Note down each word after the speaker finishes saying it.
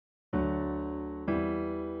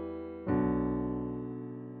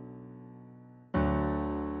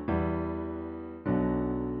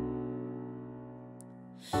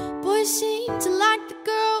Boys seem to like the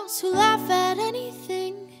girls who laugh at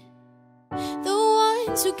anything, the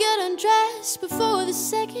ones who get undressed before the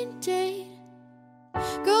second date.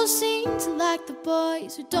 Girls seem to like the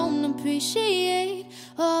boys who don't appreciate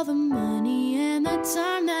all the money and the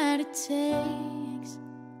time that it takes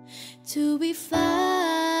to be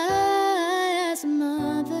fly as a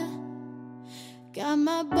mother. Got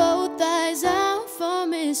my both eyes out for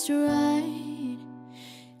Mr. Right,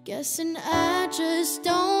 guessing I just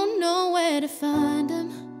don't know where to find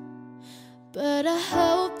them, but I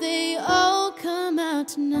hope they all come out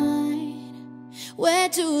tonight. Where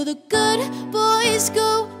do the good boys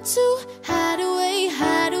go to hide away,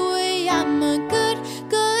 hide away? I'm a good,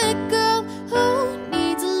 good girl who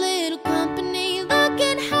needs a little company,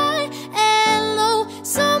 looking high and low.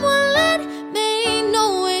 Someone let me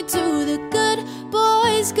know. Where do the good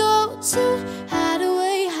boys go to hide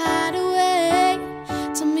away, hide away?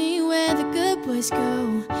 Tell me where the good boys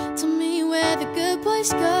go. Tell me where the good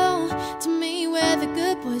boys go. Tell me where the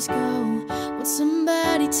good boys go. Will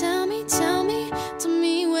somebody tell me, tell me, tell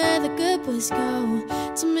me where the good boys go.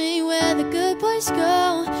 Tell me where the good boys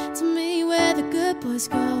go. Tell me where the good boys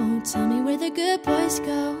go. Tell me where the good boys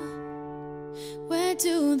go. Where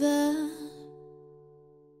do the